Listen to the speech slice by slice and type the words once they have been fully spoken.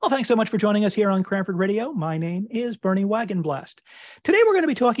Well, thanks so much for joining us here on Cranford Radio. My name is Bernie Wagenblast. Today, we're going to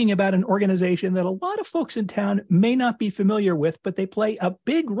be talking about an organization that a lot of folks in town may not be familiar with, but they play a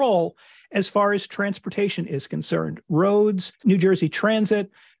big role as far as transportation is concerned. Roads, New Jersey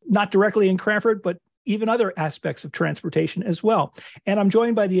Transit, not directly in Cranford, but even other aspects of transportation as well. And I'm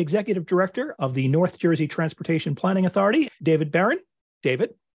joined by the executive director of the North Jersey Transportation Planning Authority, David Barron.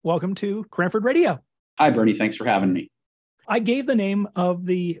 David, welcome to Cranford Radio. Hi, Bernie. Thanks for having me. I gave the name of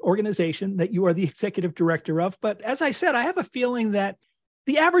the organization that you are the executive director of, but as I said, I have a feeling that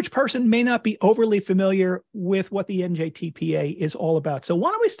the average person may not be overly familiar with what the NJTPA is all about. So why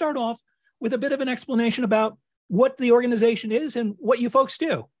don't we start off with a bit of an explanation about what the organization is and what you folks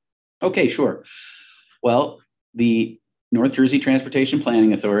do? Okay, sure. Well, the North Jersey Transportation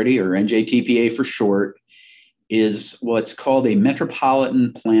Planning Authority, or NJTPA for short, is what's called a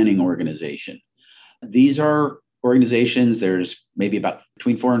metropolitan planning organization. These are organizations, there's maybe about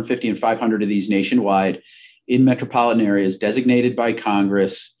between 450 and 500 of these nationwide in metropolitan areas designated by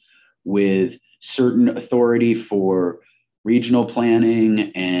Congress with certain authority for regional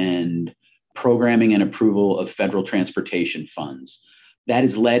planning and programming and approval of federal transportation funds. That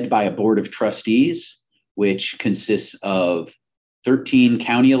is led by a board of trustees, which consists of 13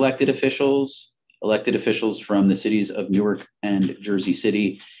 county elected officials from the cities of Newark and Jersey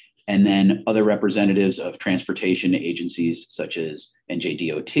City, and then other representatives of transportation agencies such as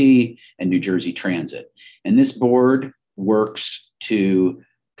NJDOT and New Jersey Transit. And this board works to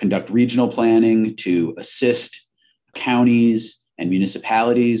conduct regional planning, to assist counties and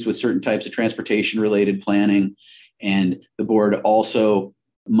municipalities with certain types of transportation-related planning. And the board also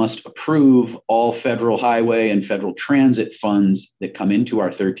must approve all federal highway and federal transit funds that come into our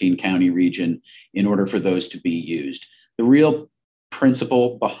 13-county region in order for those to be used. The real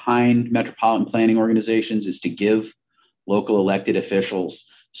principle behind metropolitan planning organizations is to give local elected officials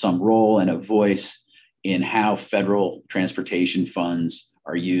some role and a voice in how federal transportation funds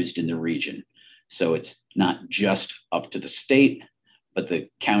are used in the region. So it's not just up to the state, but the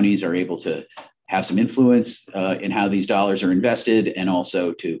counties are able to have some influence in how these dollars are invested, and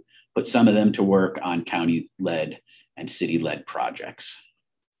also to put some of them to work on county-led and city-led projects.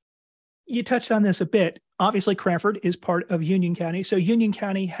 You touched on this a bit. Obviously, Cranford is part of Union County. So Union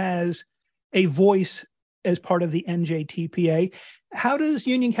County has a voice as part of the NJTPA. How does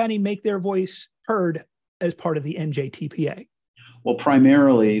Union County make their voice heard as part of the NJTPA? Well,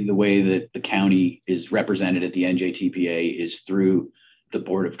 primarily the way that the county is represented at the NJTPA is through the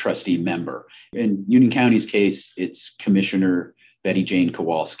Board of Trustee member. In Union County's case, it's Commissioner Betty Jane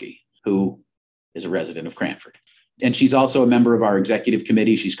Kowalski, who is a resident of Cranford. And she's also a member of our executive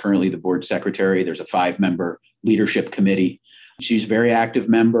committee. She's currently the board secretary. There's a 5-member leadership committee. She's a very active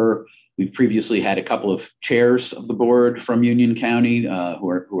member. We've previously had a couple of chairs of the board from Union County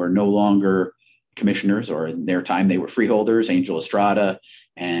who are no longer commissioners, or in their time they were freeholders, Angel Estrada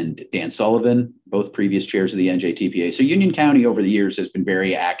and Dan Sullivan, both previous chairs of the NJTPA. So Union County over the years has been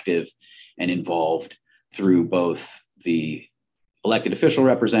very active and involved through both the elected official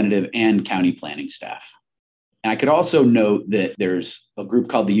representative and county planning staff. And I could also note that there's a group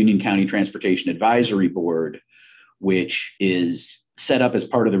called the Union County Transportation Advisory Board, which is set up as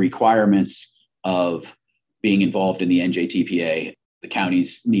part of the requirements of being involved in the NJTPA. The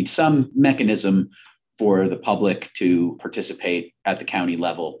counties need some mechanism for the public to participate at the county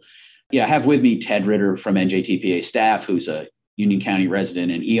level. Yeah, I have with me Ted Ritter from NJTPA staff, who's a Union County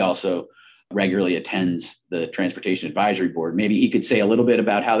resident, and he also regularly attends the Transportation Advisory Board. Maybe he could say a little bit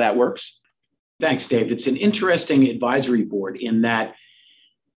about how that works. Thanks, Dave. It's an interesting advisory board in that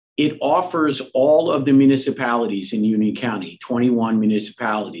it offers all of the municipalities in Union County, 21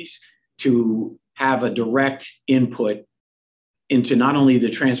 municipalities, to have a direct input into not only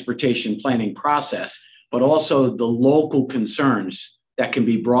the transportation planning process, but also the local concerns that can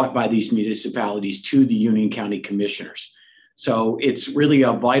be brought by these municipalities to the Union County commissioners. So it's really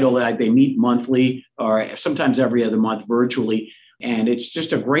a vital, they meet monthly or sometimes every other month virtually. And it's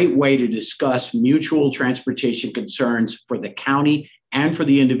just a great way to discuss mutual transportation concerns for the county and for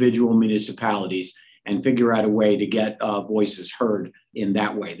the individual municipalities and figure out a way to get voices heard in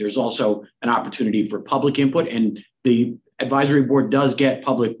that way. There's also an opportunity for public input, and the advisory board does get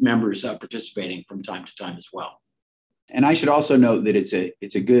public members participating from time to time as well. And I should also note that it's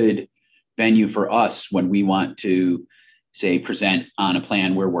a good venue for us when we want to, say, present on a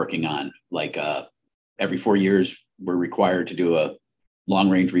plan we're working on. Like every 4 years, we're required to do a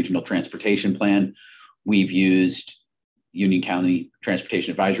long-range regional transportation plan. We've used Union County Transportation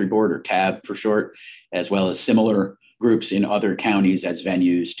Advisory Board, or TAB for short, as well as similar groups in other counties as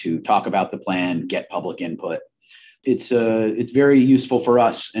venues to talk about the plan, get public input. it's very useful for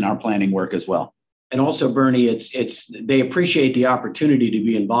us in our planning work as well. And also, Bernie, it's they appreciate the opportunity to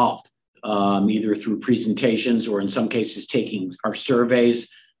be involved, either through presentations or in some cases taking our surveys.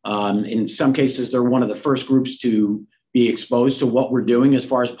 In some cases, they're one of the first groups to be exposed to what we're doing as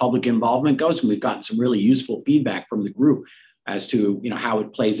far as public involvement goes. And we've gotten some really useful feedback from the group as to how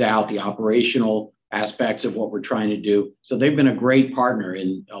it plays out, the operational aspects of what we're trying to do. So they've been a great partner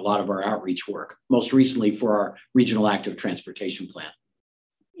in a lot of our outreach work, most recently for our regional active transportation plan.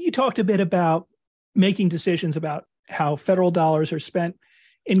 You talked a bit about making decisions about how federal dollars are spent.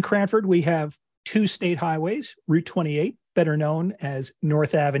 In Cranford, we have two state highways, Route 28, better known as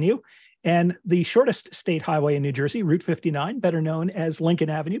North Avenue, and the shortest state highway in New Jersey, Route 59, better known as Lincoln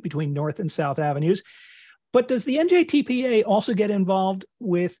Avenue, between North and South Avenues. But does the NJTPA also get involved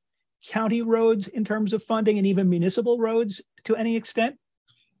with county roads in terms of funding and even municipal roads to any extent?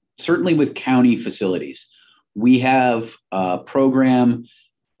 Certainly with county facilities. We have a program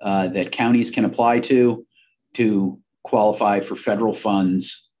that counties can apply to qualify for federal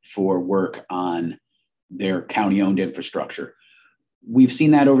funds for work on their county-owned infrastructure. We've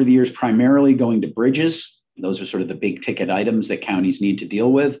seen that over the years, primarily going to bridges. Those are sort of the big ticket items that counties need to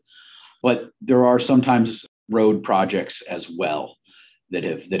deal with. But there are sometimes road projects as well that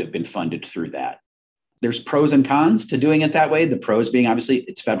have been funded through that. There's pros and cons to doing it that way. The pros being, obviously,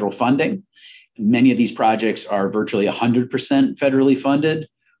 it's federal funding. Many of these projects are virtually 100% federally funded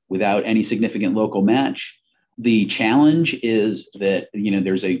without any significant local match. The challenge is that,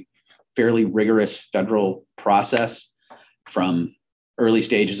 there's a fairly rigorous federal process from early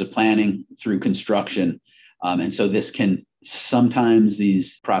stages of planning through construction. And so sometimes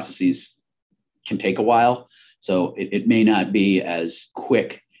these processes can take a while. So it may not be as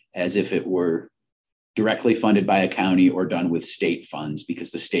quick as if it were directly funded by a county or done with state funds,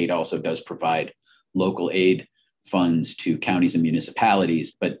 because the state also does provide local aid funds to counties and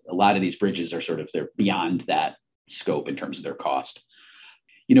municipalities. But a lot of these bridges are they're beyond that scope in terms of their cost.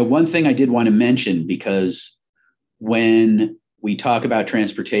 One thing I did want to mention, because when we talk about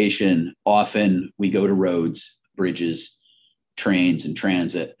transportation, often we go to roads, bridges, trains, and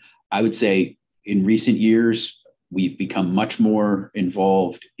transit. I would say in recent years, we've become much more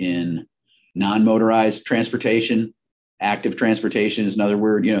involved in non-motorized transportation. Active transportation is another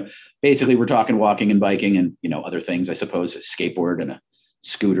word. Basically, we're talking walking and biking and, other things, I suppose, a skateboard and a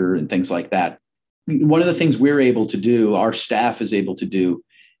scooter and things like that. One of the things we're able to do, our staff is able to do,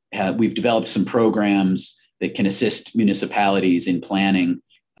 we've developed some programs that can assist municipalities in planning.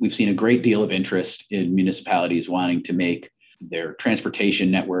 We've seen a great deal of interest in municipalities wanting to make their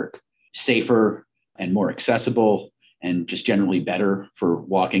transportation network safer and more accessible and just generally better for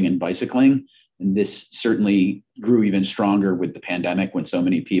walking and bicycling. And this certainly grew even stronger with the pandemic, when so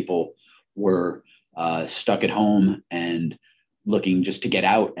many people were stuck at home and looking just to get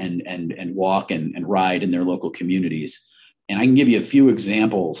out and walk and ride in their local communities. And I can give you a few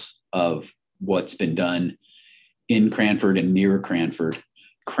examples of what's been done in Cranford and near Cranford.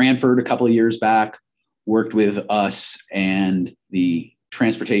 Cranford, a couple of years back, worked with us and the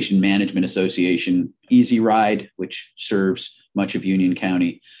Transportation Management Association, Easy Ride, which serves much of Union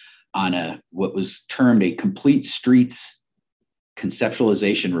County, on what was termed a complete streets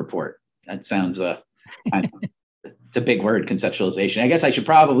conceptualization report. That sounds it's a big word, conceptualization. I guess I should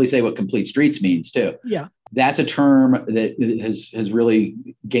probably say what complete streets means too. Yeah. That's a term that has really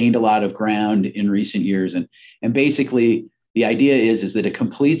gained a lot of ground in recent years. And basically the idea is that a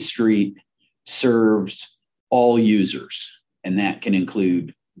complete street serves all users, and that can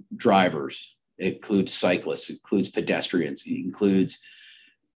include drivers, it includes cyclists, it includes pedestrians, it includes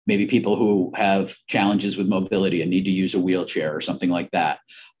maybe people who have challenges with mobility and need to use a wheelchair or something like that.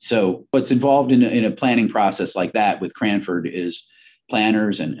 So what's involved in a planning process like that with Cranford is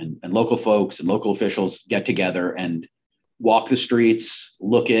planners and local folks and local officials get together and walk the streets,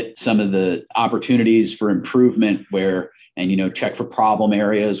 look at some of the opportunities for improvement and check for problem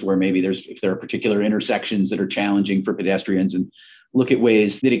areas where maybe if there are particular intersections that are challenging for pedestrians, and look at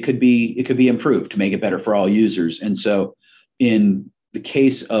ways that it could be improved to make it better for all users. And so in the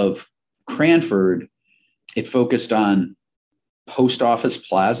case of Cranford, it focused on Post Office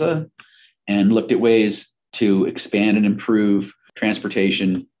Plaza and looked at ways to expand and improve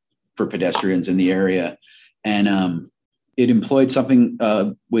transportation for pedestrians in the area. And it employed something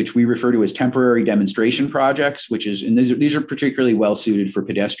which we refer to as temporary demonstration projects, and these are particularly well suited for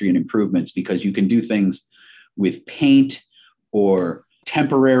pedestrian improvements, because you can do things with paint or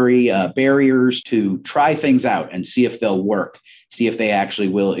temporary barriers to try things out and see if they'll work, see if they actually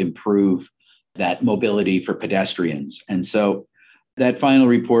will improve that mobility for pedestrians. And so that final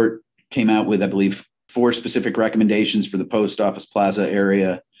report came out with, I believe, 4 specific recommendations for the post office plaza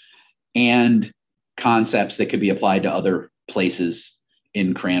area and concepts that could be applied to other places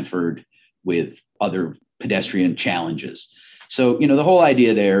in Cranford with other pedestrian challenges. So, the whole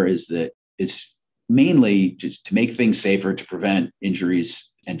idea there is that it's mainly just to make things safer, to prevent injuries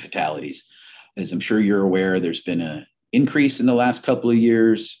and fatalities. As I'm sure you're aware, there's been an increase in the last couple of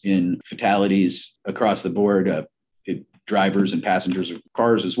years in fatalities across the board, drivers and passengers of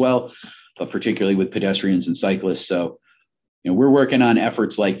cars as well, but particularly with pedestrians and cyclists. So, we're working on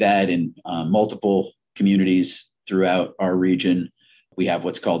efforts like that in multiple communities throughout our region. We have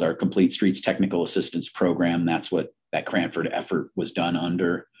what's called our Complete Streets Technical Assistance Program. That's what that Cranford effort was done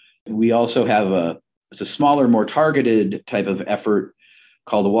under. We also have it's a smaller, more targeted type of effort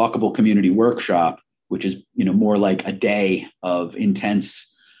called the Walkable Community Workshop, which is more like a day of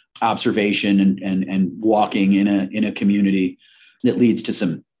intense observation and walking in a community that leads to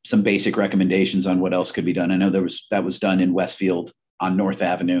some basic recommendations on what else could be done. I know that was done in Westfield on North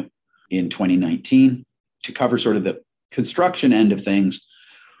Avenue in 2019 to cover sort of the construction end of things.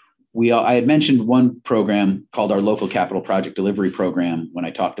 I had mentioned one program called our Local Capital Project Delivery Program when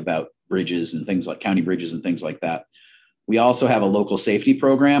I talked about bridges and things like county bridges and things like that. We also have a local safety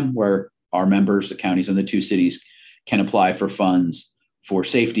program where our members, the counties in the 2 cities, can apply for funds for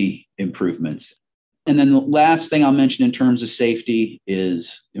safety improvements. And then the last thing I'll mention in terms of safety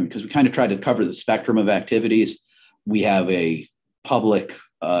is, because we kind of try to cover the spectrum of activities, we have a public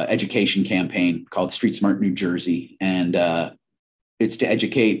education campaign called Street Smart New Jersey. And it's to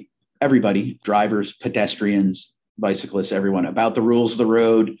educate everybody, drivers, pedestrians, bicyclists, everyone, about the rules of the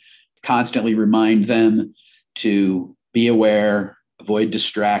road, constantly remind them to be aware, avoid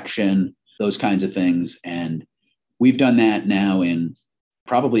distraction, those kinds of things. And we've done that now in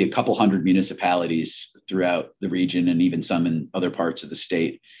probably a couple hundred municipalities throughout the region and even some in other parts of the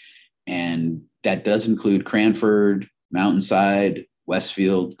state. And that does include Cranford, Mountainside,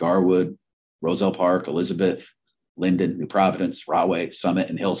 Westfield, Garwood, Roselle Park, Elizabeth, Linden, New Providence, Rahway, Summit,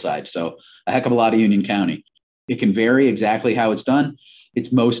 and Hillside. So a heck of a lot of Union County. It can vary exactly how it's done.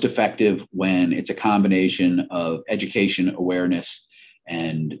 It's most effective when it's a combination of education, awareness,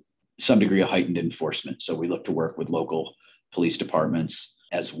 and some degree of heightened enforcement. So we look to work with local police departments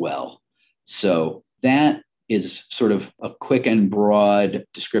as well. So that is sort of a quick and broad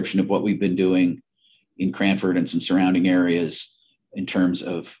description of what we've been doing in Cranford and some surrounding areas in terms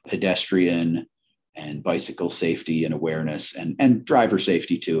of pedestrian and bicycle safety and awareness and driver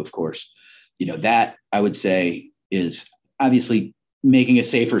safety too, of course. That I would say is obviously making a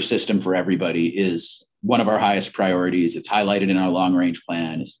safer system for everybody is one of our highest priorities. It's highlighted in our long range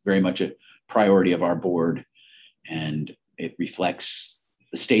plan. It's very much a priority of our board, and it reflects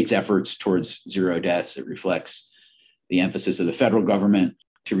the state's efforts towards zero deaths. It reflects the emphasis of the federal government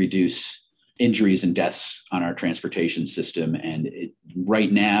to reduce injuries and deaths on our transportation system. And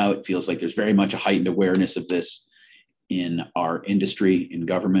right now, it feels like there's very much a heightened awareness of this in our industry, in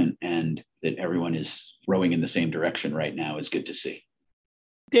government, and that everyone is rowing in the same direction right now is good to see.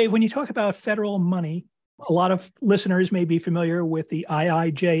 Dave, when you talk about federal money, a lot of listeners may be familiar with the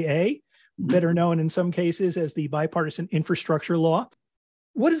IIJA, better known in some cases as the Bipartisan Infrastructure Law.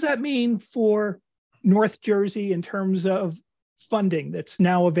 What does that mean for North Jersey in terms of funding that's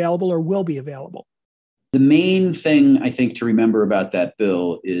now available or will be available? The main thing I think to remember about that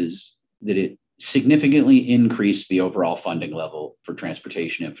bill is that it significantly increased the overall funding level for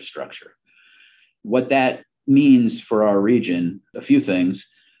transportation infrastructure. What that means for our region, a few things.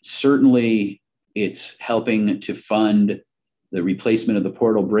 Certainly, it's helping to fund the replacement of the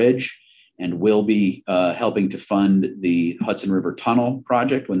Portal Bridge and will be helping to fund the Hudson River Tunnel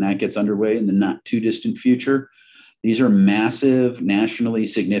project when that gets underway in the not too distant future. These are massive, nationally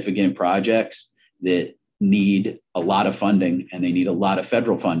significant projects that need a lot of funding and they need a lot of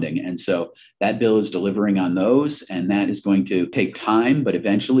federal funding. And so that bill is delivering on those, and that is going to take time, but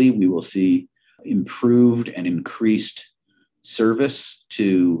eventually we will see improved and increased service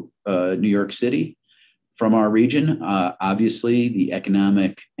to New York City from our region. Obviously, the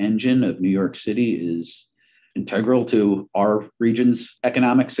economic engine of New York City is integral to our region's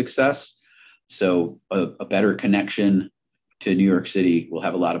economic success. So a better connection to New York City will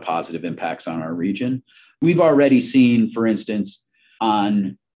have a lot of positive impacts on our region. We've already seen, for instance,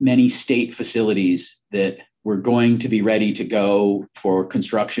 on many state facilities that we're going to be ready to go for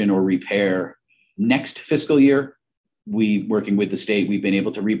construction or repair next fiscal year. Working with the state, we've been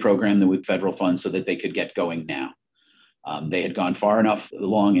able to reprogram them with federal funds so that they could get going now. They had gone far enough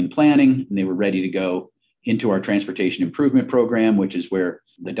along in planning, and they were ready to go into our transportation improvement program, which is where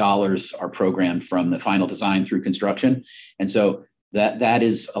the dollars are programmed from the final design through construction. And so That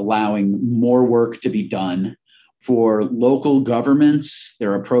is allowing more work to be done. For local governments,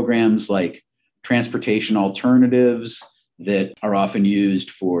 there are programs like transportation alternatives that are often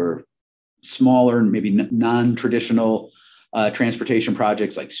used for smaller, maybe non-traditional transportation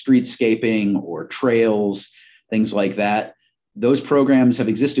projects like streetscaping or trails, things like that. Those programs have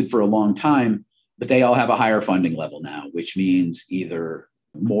existed for a long time, but they all have a higher funding level now, which means either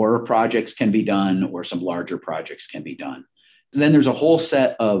more projects can be done or some larger projects can be done. And then there's a whole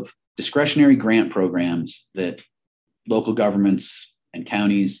set of discretionary grant programs that local governments and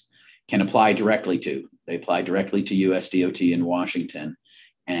counties can apply directly to. They apply directly to USDOT in Washington.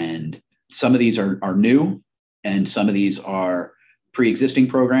 And some of these are new, and some of these are pre-existing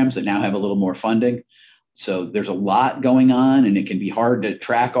programs that now have a little more funding. So there's a lot going on, and it can be hard to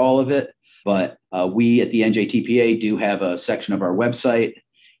track all of it. But we at the NJTPA do have a section of our website,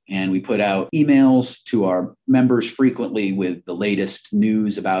 and we put out emails to our members frequently with the latest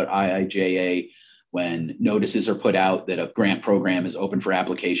news about IIJA when notices are put out that a grant program is open for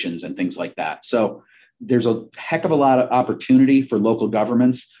applications and things like that. So there's a heck of a lot of opportunity for local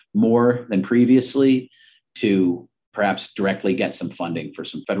governments, more than previously, to perhaps directly get some funding for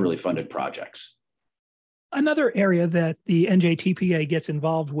some federally funded projects. Another area that the NJTPA gets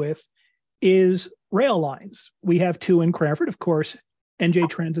involved with is rail lines. We have two in Cranford, of course, NJ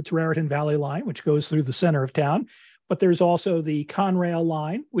Transit's Raritan Valley line, which goes through the center of town, but there's also the Conrail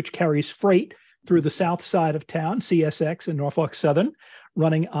line, which carries freight through the south side of town, CSX and Norfolk Southern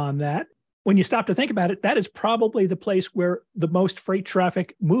running on that. When you stop to think about it, that is probably the place where the most freight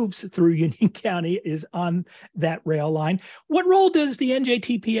traffic moves through Union County is on that rail line. What role does the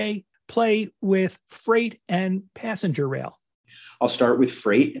NJTPA play with freight and passenger rail? I'll start with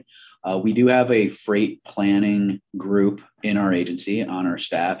freight. We do have a freight planning group in our agency on our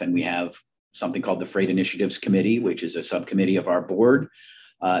staff, and we have something called the Freight Initiatives Committee, which is a subcommittee of our board.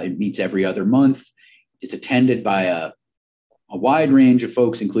 It meets every other month. It's attended by a wide range of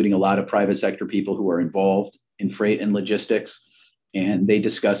folks, including a lot of private sector people who are involved in freight and logistics. And they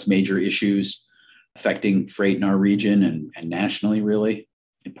discuss major issues affecting freight in our region and nationally, really.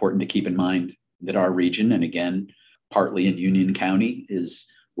 Important to keep in mind that our region, and again, partly in Union County, is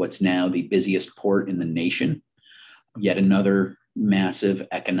what's now the busiest port in the nation. Yet another massive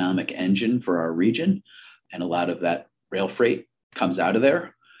economic engine for our region. And a lot of that rail freight comes out of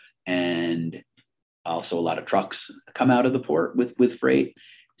there. And also a lot of trucks come out of the port with freight.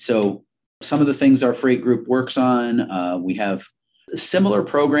 So some of the things our freight group works on, we have a similar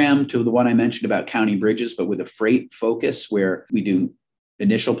program to the one I mentioned about county bridges, but with a freight focus, where we do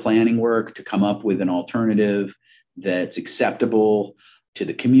initial planning work to come up with an alternative that's acceptable to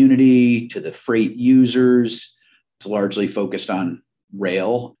the community, to the freight users. It's largely focused on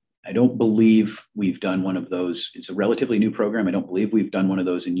rail. I don't believe we've done one of those. It's a relatively new program. I don't believe we've done one of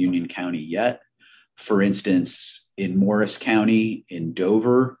those in Union County yet. For instance, in Morris County, in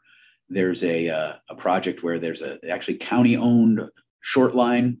Dover, there's a project where there's actually county-owned short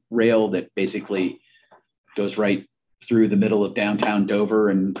line rail that basically goes right through the middle of downtown Dover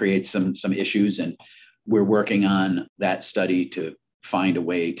and creates some issues. And we're working on that study to find a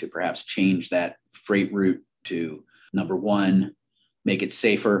way to perhaps change that freight route to, number one, make it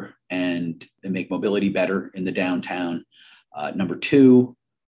safer and make mobility better in the downtown. Number two,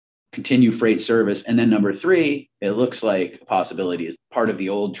 continue freight service. And then number three, it looks like a possibility is part of the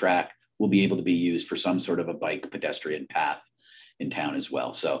old track will be able to be used for some sort of a bike pedestrian path in town as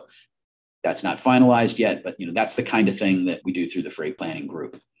well. So that's not finalized yet, but that's the kind of thing that we do through the freight planning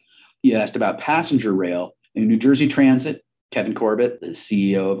group. You asked about passenger rail. In New Jersey Transit, Kevin Corbett, the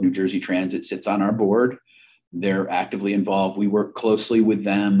CEO of New Jersey Transit, sits on our board. They're actively involved. We work closely with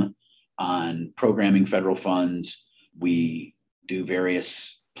them on programming federal funds. We do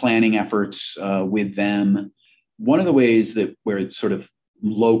various planning efforts with them. One of the ways that where sort of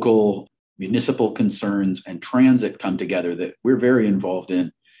local municipal concerns and transit come together that we're very involved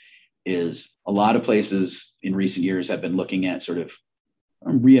in is a lot of places in recent years have been looking at sort of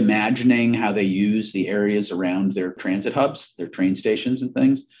reimagining how they use the areas around their transit hubs, their train stations and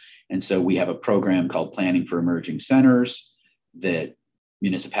things. And so we have a program called Planning for Emerging Centers that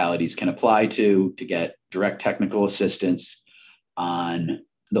municipalities can apply to get direct technical assistance on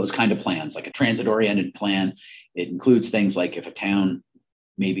those kind of plans, like a transit-oriented plan. It includes things like if a town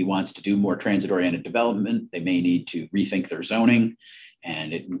maybe wants to do more transit-oriented development, they may need to rethink their zoning.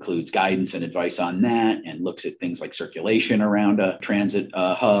 And it includes guidance and advice on that, and looks at things like circulation around a transit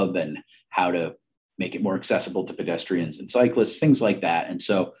hub and how to make it more accessible to pedestrians and cyclists, things like that. And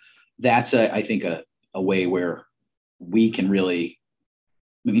so that's, I think, a way where we can really,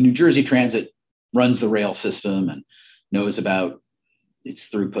 New Jersey Transit runs the rail system and knows about its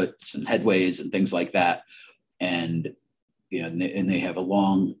throughputs and headways and things like that. And, and they have a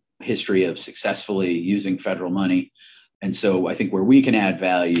long history of successfully using federal money. And so I think where we can add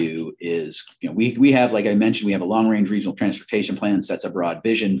value is, we have, like I mentioned, we have a long-range regional transportation plan, sets a broad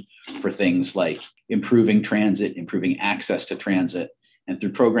vision for things like improving transit, improving access to transit. And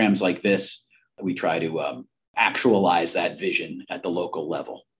through programs like this, we try to actualize that vision at the local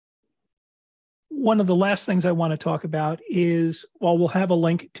level. One of the last things I want to talk about is, we'll have a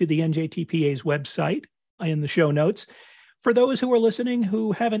link to the NJTPA's website in the show notes. For those who are listening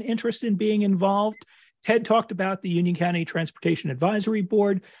who have an interest in being involved, Ted talked about the Union County Transportation Advisory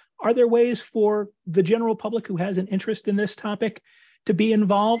Board. Are there ways for the general public who has an interest in this topic to be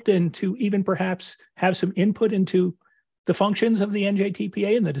involved and to even perhaps have some input into the functions of the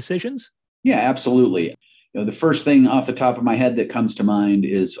NJTPA and the decisions? Yeah, absolutely. The first thing off the top of my head that comes to mind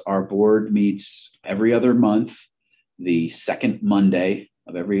is our board meets every other month, the second Monday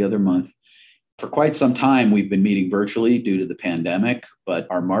of every other month. For quite some time, we've been meeting virtually due to the pandemic, but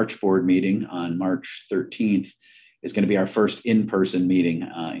our March board meeting on March 13th is going to be our first in-person meeting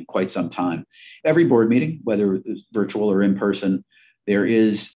in quite some time. Every board meeting, whether it's virtual or in person, there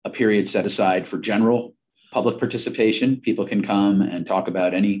is a period set aside for general public participation. People can come and talk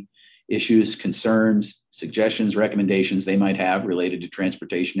about any issues, concerns, suggestions, recommendations they might have related to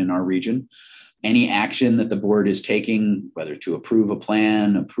transportation in our region. Any action that the board is taking, whether to approve a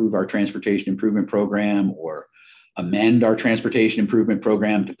plan, approve our transportation improvement program, or amend our transportation improvement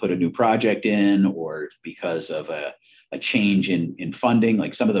program to put a new project in, or because of a change in funding,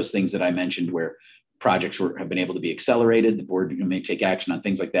 like some of those things that I mentioned where projects have been able to be accelerated, the board may take action on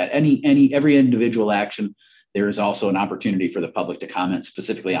things like that. Every individual action, there is also an opportunity for the public to comment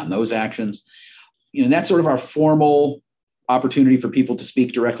specifically on those actions. That's sort of our formal opportunity for people to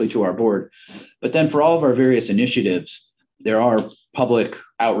speak directly to our board. But then for all of our various initiatives, there are public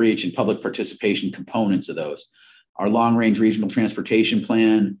outreach and public participation components of those. Our long-range regional transportation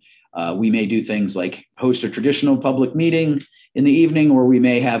plan, we may do things like host a traditional public meeting in the evening, or we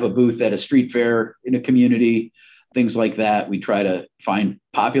may have a booth at a street fair in a community, things like that. We try to find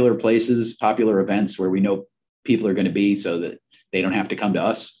popular places, popular events where we know people are going to be so that they don't have to come to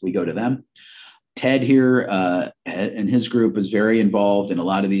us. We go to them. Ted here and his group is very involved in a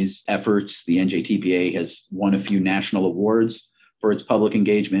lot of these efforts. The NJTPA has won a few national awards for its public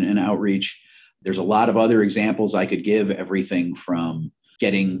engagement and outreach. There's a lot of other examples I could give, everything from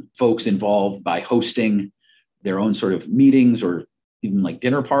getting folks involved by hosting their own sort of meetings or even like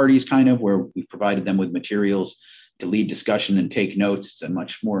dinner parties, kind of, where we've provided them with materials to lead discussion and take notes. It's a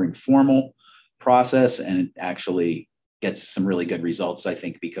much more informal process, and it actually gets some really good results, I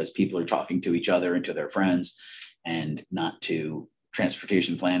think, because people are talking to each other and to their friends and not to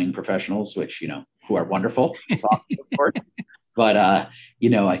transportation planning professionals, which, who are wonderful. But,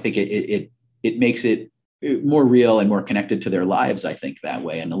 I think it makes it more real and more connected to their lives, I think, that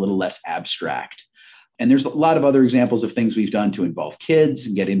way, and a little less abstract. And there's a lot of other examples of things we've done to involve kids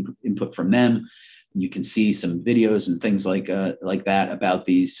and get input from them. You can see some videos and things like that about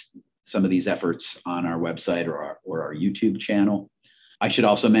some of these efforts on our website or our YouTube channel. I should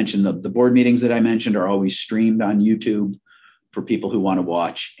also mention the board meetings that I mentioned are always streamed on YouTube for people who want to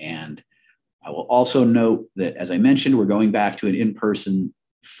watch. And I will also note that, as I mentioned, we're going back to an in-person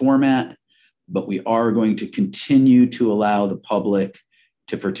format, but we are going to continue to allow the public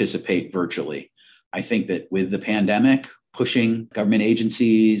to participate virtually. I think that with the pandemic, pushing government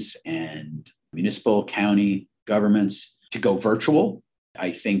agencies and municipal, county governments to go virtual,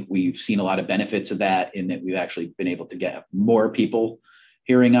 I think we've seen a lot of benefits of that, in that we've actually been able to get more people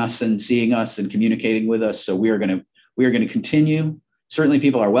hearing us and seeing us and communicating with us. So we are going to continue. Certainly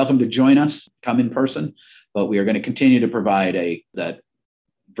people are welcome to join us, come in person, but we are going to continue to provide that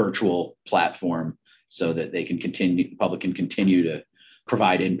virtual platform so that the public can continue to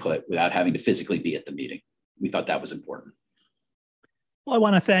provide input without having to physically be at the meeting. We thought that was important. Well, I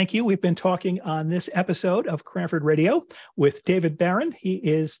want to thank you. We've been talking on this episode of Cranford Radio with David Barron. He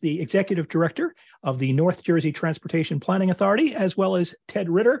is the Executive Director of the North Jersey Transportation Planning Authority, as well as Ted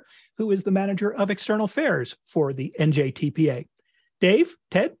Ritter, who is the Manager of External Affairs for the NJTPA. Dave,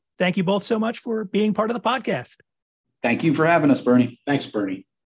 Ted, thank you both so much for being part of the podcast. Thank you for having us, Bernie. Thanks, Bernie.